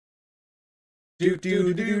Do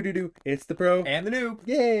do do do do do. It's the pro And the noob.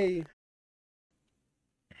 Yay!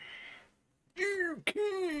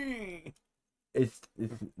 Okay. It's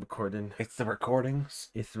recording. It's the recordings.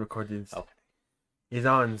 It's the recordings. Okay. It's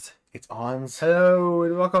ons. It's ons. Hello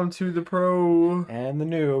and welcome to the pro. And the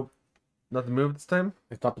noob. Not the move this time.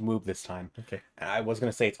 It's not the move this time. Okay. And I was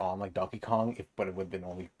gonna say it's on like Donkey Kong, but it would have been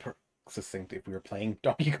only succinct if we were playing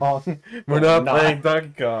Donkey Kong. We're not playing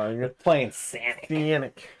Donkey Kong. We're playing Sonic.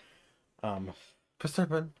 Sonic. Press start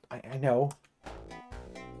button. I know.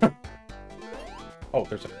 Oh,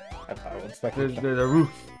 there's a. I would expect There's a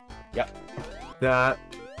roof. Yep. That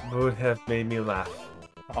would have made me laugh.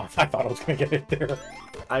 Oh, I thought I was gonna get it there.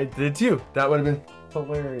 I did too. That would have been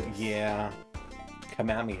hilarious. Yeah.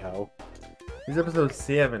 Come at me, ho. This is episode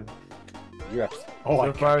 7. You're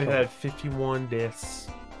So far we had 51 deaths.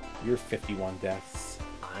 You're 51 deaths.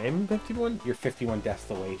 I'm 51? You're 51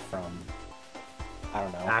 deaths away from. I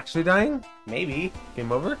don't know. Actually dying? Maybe.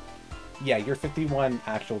 Game over? Yeah, you're 51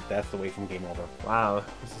 actual deaths away from game over. Wow,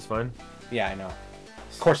 this is fun. Yeah, I know.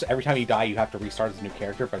 Of course, every time you die, you have to restart as a new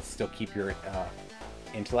character, but still keep your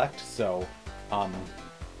intellect. So,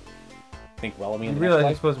 think well of me. You realize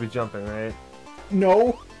you're supposed to be jumping, right?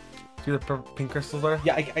 No. See the pink crystals there?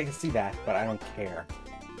 Yeah, I can see that, but I don't care.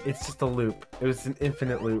 It's just a loop. It was an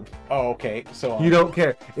infinite loop. Oh, okay. So you don't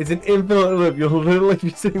care. It's an infinite loop. You'll literally be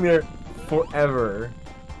sitting there forever.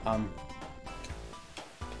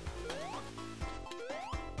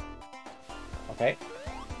 Okay.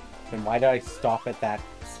 Then why did I stop at that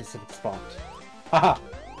specific spot? Haha.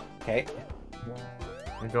 Okay.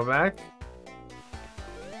 And go back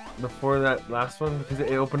before that last one because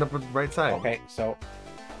it opened up with the right side. Okay. So.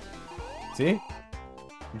 See?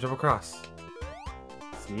 You jump across.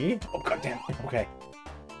 See? Oh goddamn. Okay.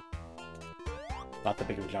 Not that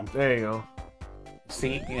big of a jump. There you go.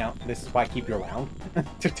 See, you know, this is why I keep you around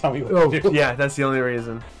to tell me what Oh, to do. yeah, that's the only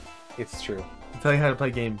reason. It's true. To tell you how to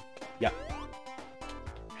play game. Yep.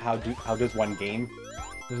 How does one game?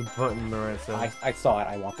 There's a button on the right side. I saw it.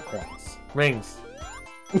 I want the coins. Rings.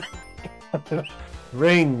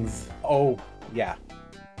 Rings. Oh, yeah.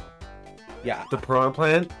 Yeah. The piranha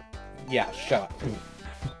plant? Yeah, shut up.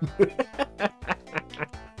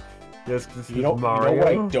 Yes, this You is know Mario. what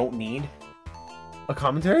I don't need? A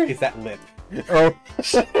commentary? Is that lip. Oh.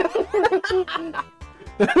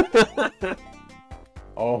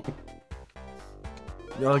 Oh.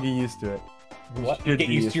 Y'all get used to it. You What? should Get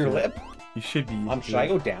be used to your it. lip? You should be used to Should I it.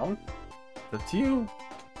 go down? Up to you.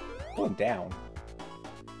 Going down.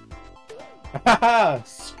 Haha!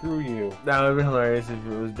 Screw you. That would be hilarious if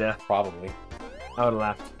it was death. Probably. I would have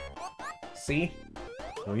laughed. See?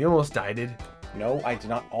 Oh, you almost died. No, I did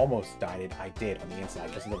not almost die. I did on the inside,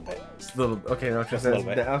 just a little bit. Just a little. Okay, no, Just a little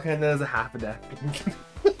bit. Okay, that was a half a death.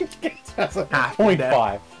 That's a Half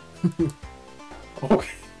 0.5. Okay.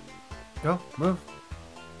 Go, move.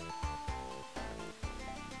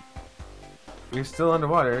 You're still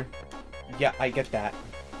underwater. Yeah, I get that.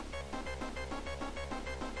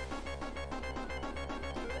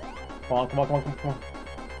 Come on, come on, come on, come on.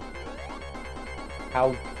 How?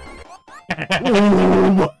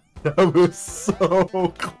 Ooh, that was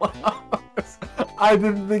so close. I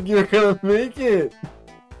didn't think you were gonna make it.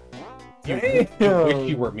 You Damn. wish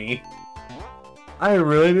you were me. I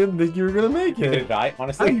really didn't think you were gonna make Did it. it die?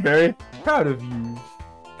 Honestly? I'm very proud of you.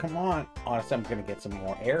 Come on. Honestly, I'm gonna get some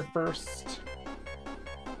more air first.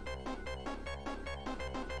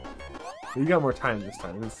 You got more time this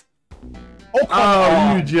time. Oh, come Oh,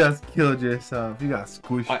 on! you just killed yourself. You got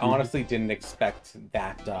squished. I honestly didn't expect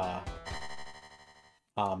that,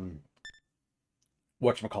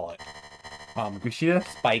 whatchamacallit? Kushida?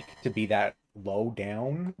 Spike to be that low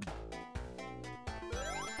down.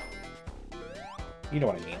 You know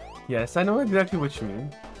what I mean. Yes, I know exactly what you mean.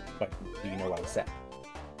 But do you know what I said?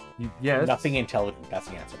 Yes. Nothing intelligent, that's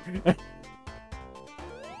the answer.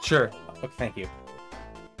 Sure. Oh, thank you.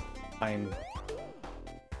 I'm...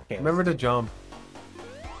 Okay, Remember to jump.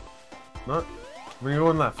 Not. We're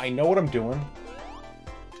going left. I know what I'm doing.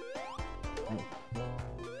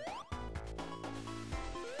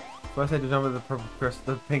 So I said to jump at the purple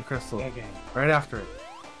crystal, the pink crystal. Okay. Right after it.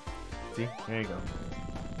 See? There you go.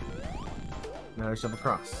 Now just jump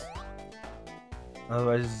across.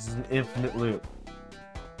 Otherwise, it's an infinite loop.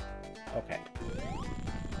 Okay.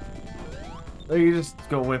 Or you just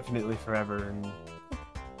go infinitely forever and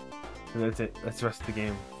that's it. That's the rest of the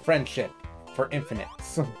game. Friendship for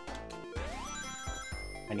infinites.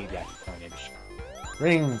 I need that coinage.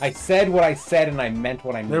 Rings. I said what I said and I meant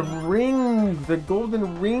what I meant. They're rings. They're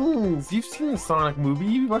golden rings. You've seen the Sonic movie.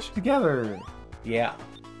 We watched it together. Yeah.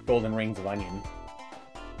 Golden rings of onion.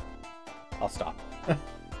 I'll stop.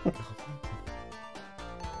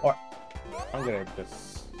 I'm gonna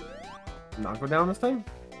just... Not go down this time?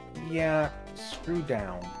 Yeah, screw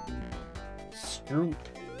down. Screw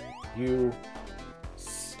you,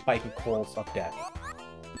 spikacles of death.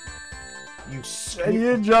 You And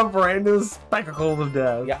you jump right into the spectacles of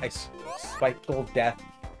death. Yeah, spiteful death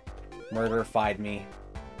murder-fied me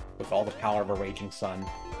with all the power of a raging sun.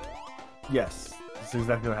 Yes, that's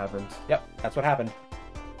exactly what happened. Yep, that's what happened.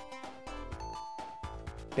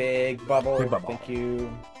 Big bubble. Big bubble. Thank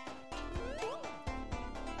you.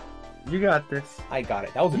 You got this. I got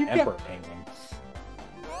it. That was an You emperor penguin.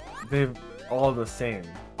 They're all the same.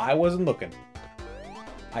 I wasn't looking.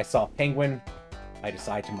 I saw penguin. I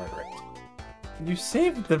decided to murder it. You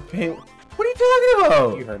saved the penguin. What are you talking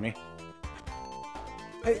about? You heard me.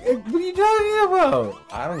 What are you talking about?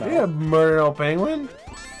 I don't know. You didn't murder no penguin.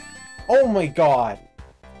 Oh my god.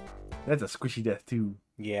 That's a squishy death too.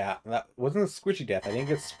 Yeah, that wasn't a squishy death. I didn't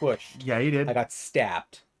get squished. Yeah, you did. I got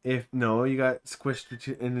stabbed. No, you got squished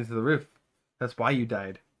into the roof. That's why you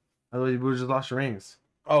died. Otherwise, you would have just lost your rings.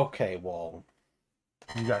 Okay, well,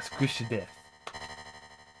 You got squished to death.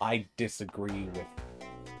 I disagree with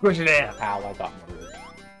Squish to death. how I got murdered.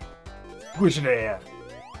 Squish to death.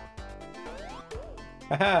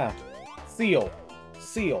 Haha. Seal.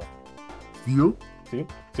 Seal. Seal? Seal.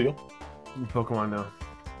 Seal. Pokemon now.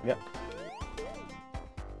 Yep.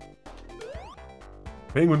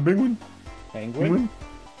 Penguin, penguin, Penguin.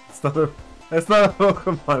 penguin. That's not a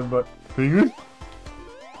Pokemon, but penguin.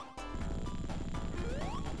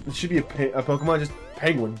 It should be a Pokemon, just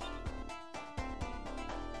penguin.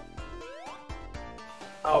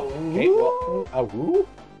 Oh, okay. Well, woo?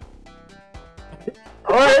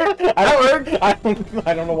 Alright, that worked.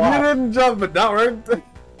 I don't know You why. didn't jump, but that worked.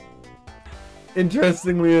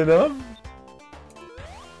 Interestingly enough.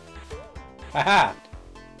 Haha.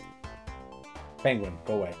 Penguin,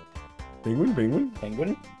 go away. Penguin, penguin.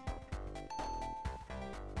 Penguin.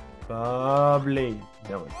 Bubbly.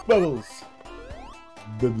 That way. Bubbles.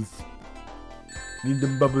 Bubbles. Need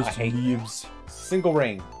them bubbles I to hate leaves. Single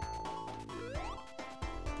ring.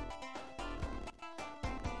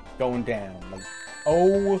 Going down. Like,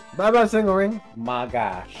 oh Bye bye, single ring. my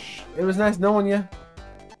gosh. It was nice knowing you.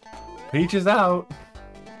 Peach is out.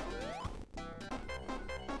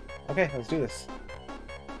 Okay, let's do this.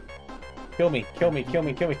 Kill me, kill me, kill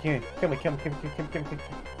me, kill me, kill me, kill me, kill me, kill me, kill me, kill me, kill me, kill me.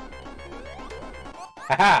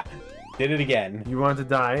 Haha! Did it again. You want to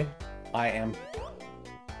die? I am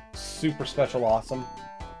super special awesome.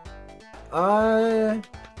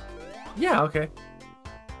 Yeah, okay.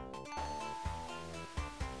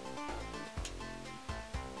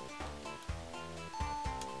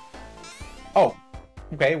 Oh,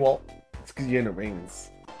 okay, well, It's because you're in the rings.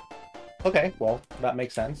 okay, well, that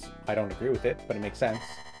makes sense. I don't agree with it, but it makes sense.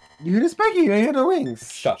 You hit a spiky, you ain't hit the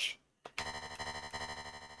rings. Shush.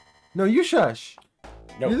 No, you shush.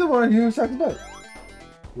 No. You're the one who sucks butt.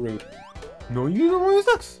 Rude. No, you're the one who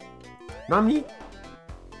sucks. Not me.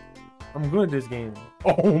 I'm good at this game.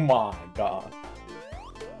 Oh my god.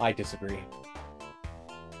 I disagree.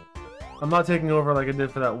 I'm not taking over like I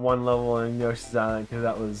did for that one level in Yoshi's Island because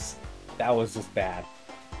That was just bad.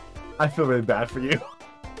 I feel really bad for you.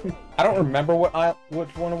 I don't remember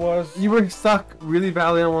which one it was. You were stuck really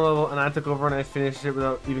badly on one level and I took over and I finished it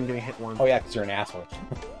without even getting hit once. Oh yeah, because you're an asshole.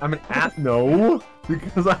 I'm an ass. No,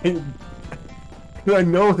 because I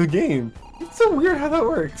know the game. It's so weird how that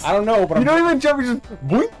works. I don't know, but You don't even jump. You just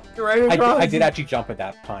boink right across. I did actually jump at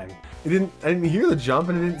that time. I didn't hear the jump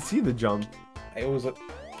and I didn't see the jump. It was a...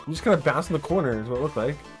 You just kind of bounced in the corner is what it looked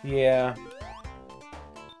like. Yeah.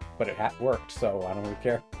 But it worked, so I don't really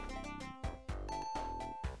care.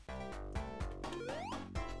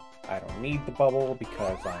 I don't need the bubble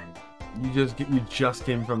because I'm You just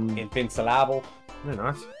came from. invincible. No,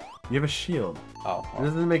 not. You have a shield. Oh. This Well.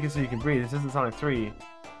 doesn't make it so you can breathe. This isn't Sonic 3.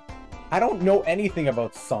 I don't know anything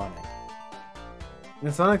about Sonic.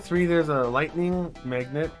 In Sonic 3, there's a lightning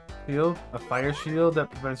magnet shield, a fire shield that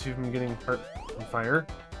prevents you from getting hurt from fire,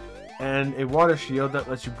 and a water shield that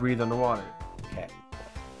lets you breathe underwater. Okay.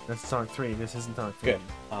 That's Sonic 3. This isn't Sonic 3. Good.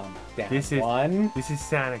 Down This is- 1. This is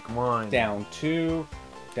Sonic 1. Down 2.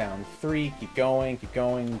 Down 3. Keep going. Keep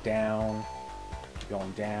going. Down. Keep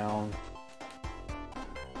going down.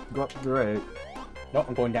 Go up to the right. No,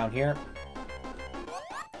 I'm going down here.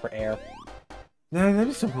 For air. Nah, that'd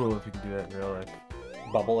be so cool if you could do that in real life.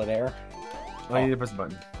 Bubble at air. Oh, you need to press the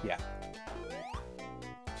button. Yeah.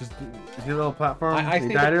 Just see the little platform. I you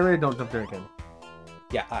think died earlier, don't jump there again.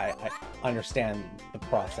 Yeah, I understand the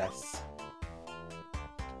process.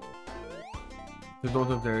 Just don't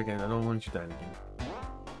jump there again. I don't want you dying again.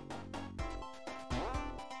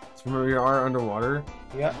 So remember, you are underwater,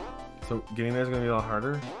 Yeah. so getting there is going to be a lot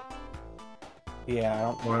harder. Yeah, I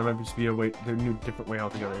don't... Or it might just be a way, a new, different way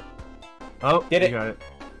altogether. Oh, Did it. You got it.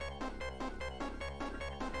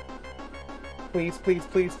 Please, please,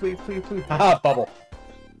 please, please, please, please. Haha, bubble.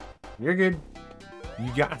 You're good.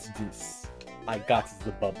 You got this. I got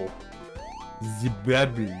the bubble. The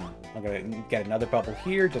bubble. I'm gonna get another bubble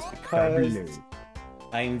here just because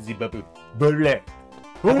I'm the bubble. Bubble.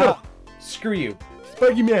 Hold Haha, up. screw you.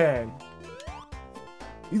 Spiky Man.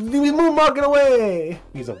 He's moonwalking away.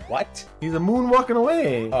 He's a what? He's a moonwalking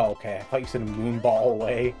away. Oh, okay. I thought you said a moonball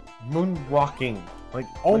away. Moonwalking. Like,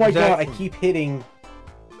 Oh like my god, I Jackson. keep hitting.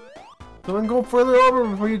 So then go further over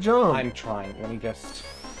before you jump. I'm trying. Let me just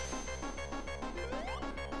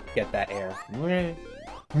get that air.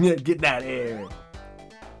 Yeah, get that air.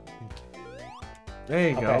 There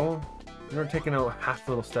you Okay. go. You're taking a half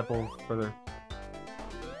little step over further.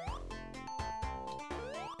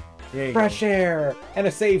 There you Fresh go. air and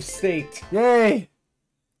a save state. Yay!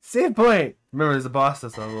 Save point! Remember, there's a boss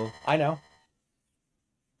this level. I know.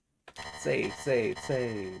 Save, save,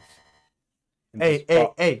 save. And Hey, this is hey,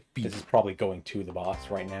 pro- hey! This is probably going to the boss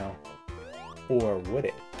right now. Or would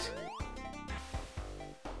it?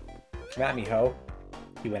 Come at me, ho.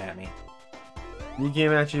 He went at me. He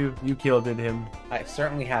came at you, you killed him. It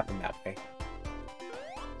certainly happened that way.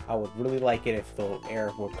 I would really like it if the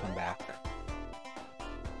air would come back.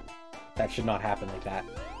 That should not happen like that.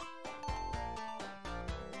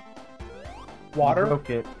 Water? You broke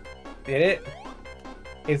it. Did it?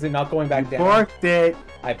 Is it not going back down? Borked it!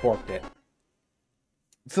 I borked it.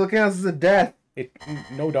 Still counts as a death.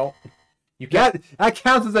 No, don't. You can't. That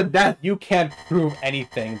counts as a death! You can't prove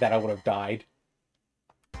anything that I would have died.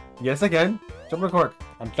 Yes, I can. Jump on the cork.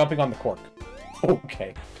 I'm jumping on the cork.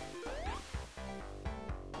 Okay.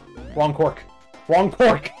 Wrong cork. Wrong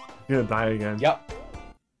cork. You're gonna die again. Yep.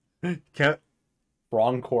 Count.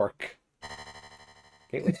 Wrong cork.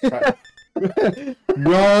 Okay, let's try.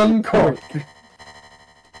 Wrong cork.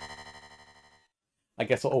 I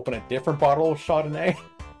guess I'll open a different bottle of Chardonnay.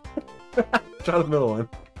 Try the middle one.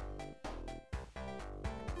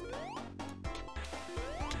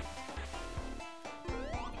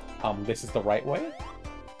 This is the right way.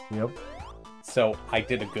 Yep. So I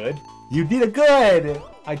did a good. You did a good!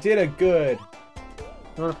 I did a good.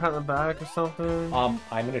 You want to pat the back or something? I'm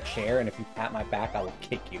in a chair, and if you pat my back, I will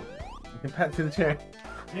kick you. You can pat through the chair.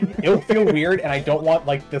 It'll feel weird, and I don't want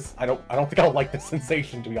like this. I don't think I'll like this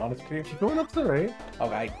sensation, to be honest with you. Keep going up to the right. Oh,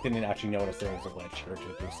 I didn't actually notice there was a ledge here to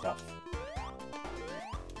do stuff.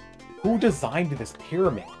 Who designed this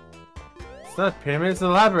pyramid? It's not a pyramid, it's a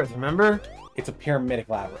labyrinth, remember? It's a pyramidic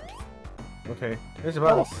labyrinth. Okay, there's your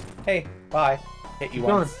boss. Hey, bye. Hit you Keep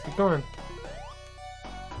going, once. keep going.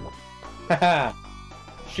 Haha.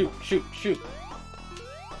 Shoot, shoot, shoot.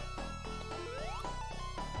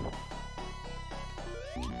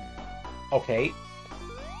 Okay.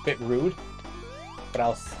 Bit rude, but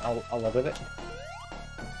I'll live with it.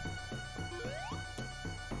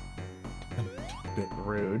 Bit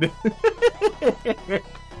rude.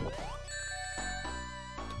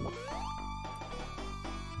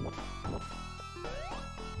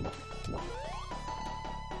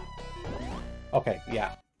 Okay,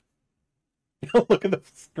 yeah. Look at the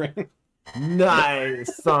string.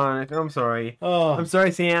 Nice, Sonic. I'm sorry. Oh, I'm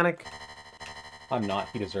sorry, Sonic. I'm not.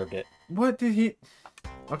 He deserved it. What did he...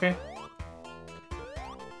 Okay.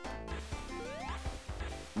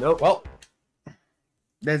 Nope. Well,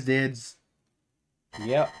 That's deads.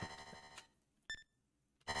 yep.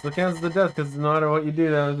 Still counts as the death, because no matter what you do,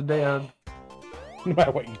 that was a dead. No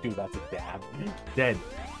matter what you do, that's a dab. Dead.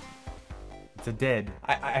 It's a dead.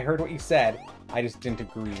 I heard what you said. I just didn't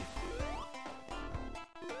agree.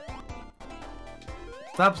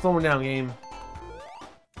 Stop slowing down, game.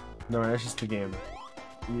 No, that's just the game.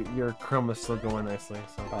 Your chroma's still going nicely,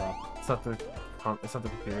 so it's not the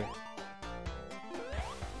computer.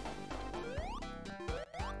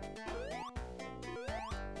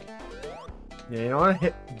 Yeah, you don't want to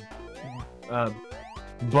hit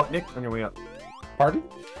Robotnik on your way up. Pardon?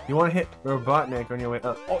 You want to hit Robotnik on your way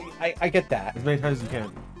up Oh, I get that. as many times as you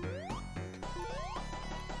can.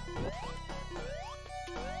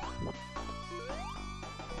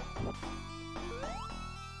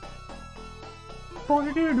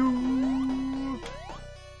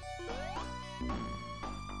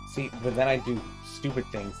 See, but then I do stupid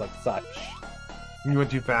things like such. You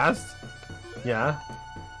went too fast? Yeah,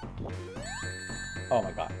 Oh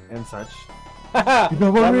my god. and such. Haha! You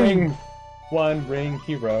got one ring. One ring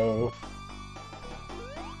hero.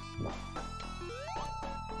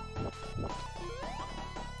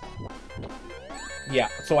 Yeah,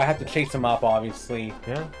 so I have to chase him up, obviously,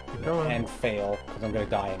 Yeah, keep going. and fail, because I'm gonna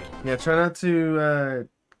die anyway. Yeah, try not to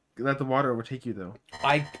let the water overtake you, though.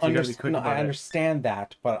 I gotta be quick understand. about I it. understand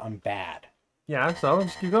that, but I'm bad. Yeah, so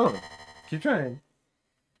just keep going. Keep trying.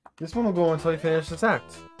 This one will go until you finish this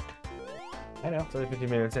act. I know. It's only 15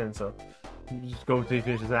 minutes in, so you just go until you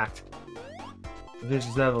finish this act. Finish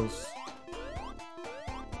these levels.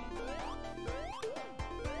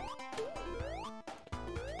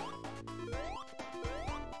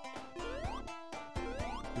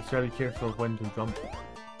 You just gotta be careful of when to jump.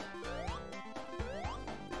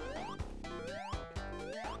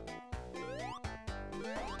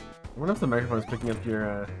 I wonder if the microphone is picking up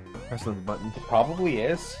your press of the button. It probably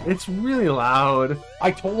is. It's really loud. I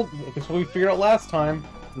told. That's what we figured out last time.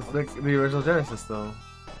 It's like the original Genesis, though.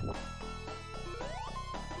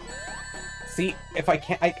 See, if I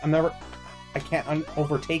can't, I can't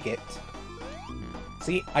overtake it.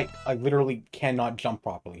 See, I literally cannot jump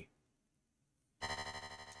properly.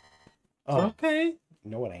 Oh, Okay.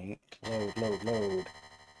 no, it ain't. Load, load, load.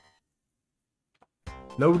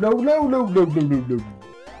 No.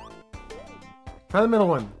 Try the middle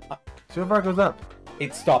one. See how far it goes up.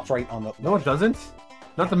 It stops right on the. No, it doesn't.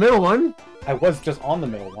 Not the middle one. I was just on the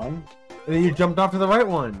middle one. And then you jumped off to the right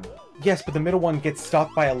one. Yes, but the middle one gets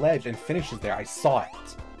stopped by a ledge and finishes there. I saw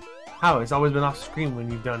it. How? It's always been off screen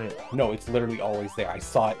when you've done it. No, it's literally always there. I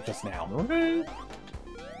saw it just now. Okay.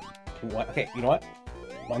 What? Okay, you know what?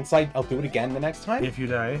 Once I'll do it again the next time. If you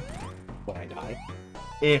die. When I die.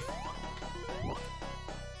 If.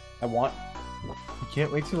 I want. You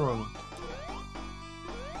can't wait too long.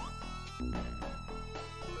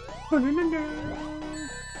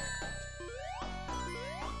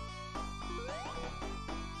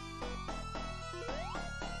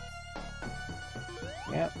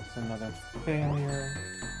 Yeah, it's another failure.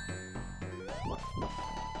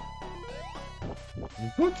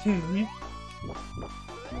 Okay.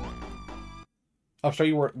 I'll show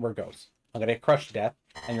you where it goes. I'm gonna crush to death,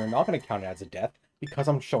 and you're not gonna count it as a death because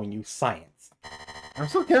I'm showing you science. I'm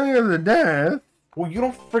still counting it as a death. Well, you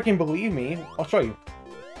don't freaking believe me. I'll show you.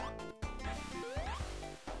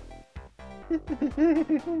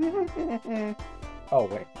 Oh,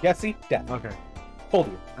 wait. Yeah, see? Death. Okay. Told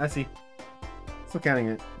you. I see. Still counting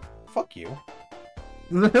it. Fuck you.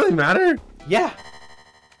 Does it really matter? Yeah.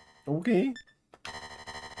 Okay.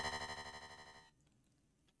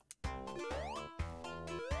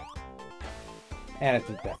 And it's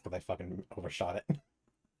a death because I fucking overshot it.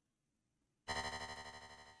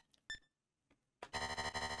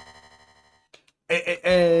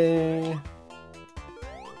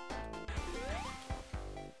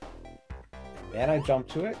 Then I jump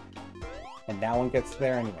to it, and that one gets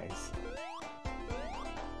there anyways.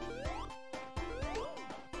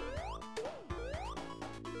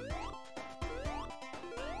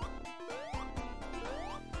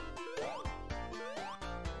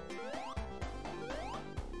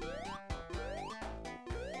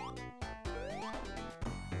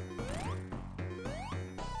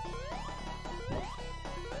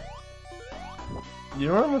 You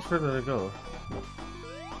know how much further to go?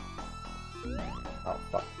 Oh,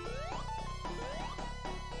 fuck.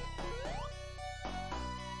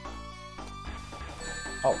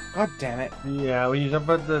 Oh, god damn it. Yeah, when you jump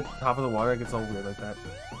at the top of the water, it gets all weird like that.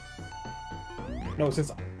 No,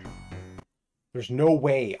 since there's no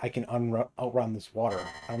way I can outrun this water.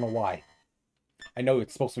 I don't know why. I know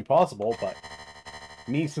it's supposed to be possible, but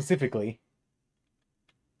me specifically.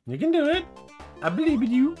 You can do it. I believe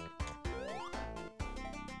in you.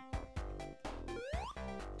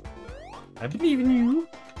 I believe in you.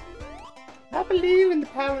 I believe in the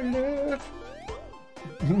power of love.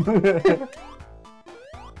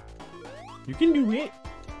 You can do it.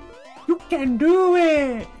 You can do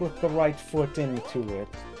it. Put the right foot into it.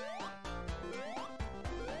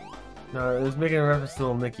 No, it was making a reference to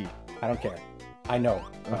little Nicky. I don't care. I know,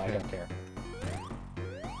 but I Okay. don't care.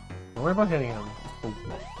 Don't worry about hitting him.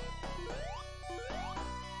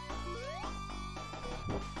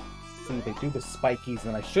 See, they do the spikies,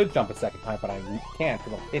 and I should jump a second time, but I can't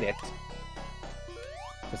because I'll hit it.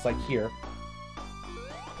 Just like here.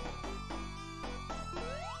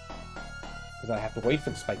 Because I have to wait for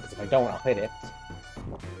the spike, because if I don't, I'll hit it.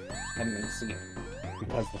 And then see,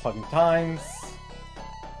 because the fucking times.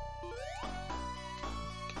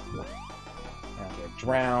 And I'm gonna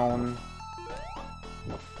drown.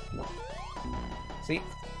 See?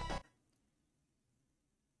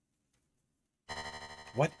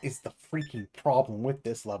 What is the freaking problem with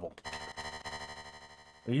this level?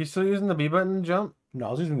 Are you still using the B button to jump? No,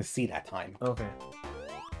 I was using the C that time. Okay.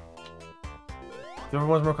 Whichever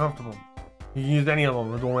one's more comfortable. You can use any of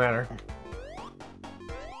them, it don't matter.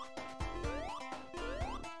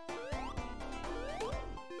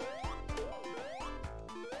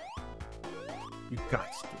 You got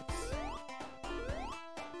this.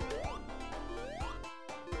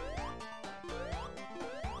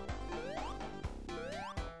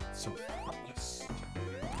 So focused.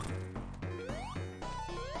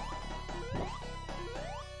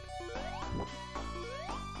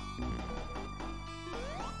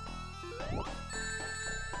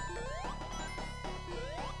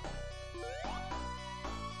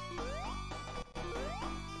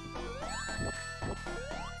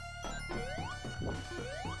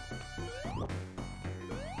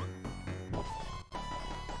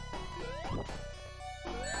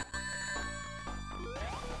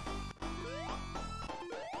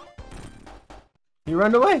 You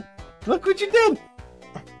run away. Look what you did.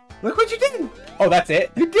 Look what you did. Oh, that's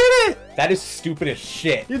it? You did it. That is stupid as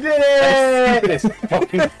shit. You did That it. is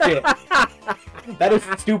stupid as fucking shit. That is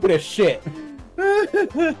stupid as shit.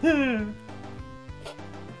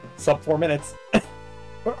 Sub 4 minutes. It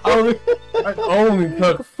only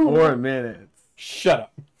took 4 minutes. Shut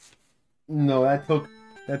up. No, that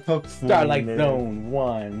took Starlight 20 minutes. Zone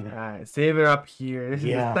 1. Alright, save it up here. This is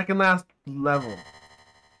the second last level.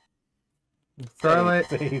 Starlight,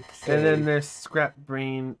 Save. and then there's Scrap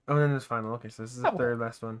Brain. Oh, and then there's Final. Okay, so this is the third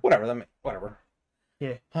last one. Whatever, whatever.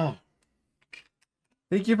 Yeah. Oh.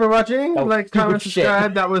 Thank you for watching. Oh, Like, comment, stupid shit.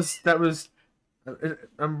 subscribe. That was.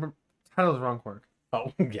 Title's wrong, Cork.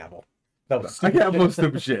 Oh, yeah, well. That was I stupid can't shit. post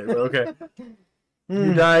stupid shit. But okay.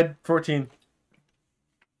 You died 14.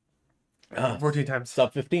 14 times.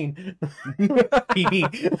 Sub 15.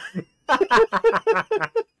 PB.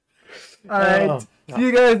 Alright. See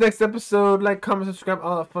you guys next episode. Like, comment, subscribe,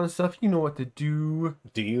 all that fun stuff. You know what to do.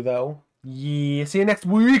 Do you, though? Yeah. See you next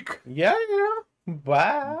week. Yeah.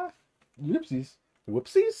 Bye. Whoopsies.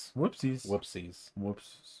 Whoopsies? Whoopsies. Whoopsies.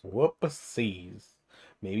 Whoops. Whoopsies.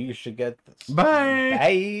 Maybe you should get this. Bye.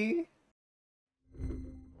 Bye.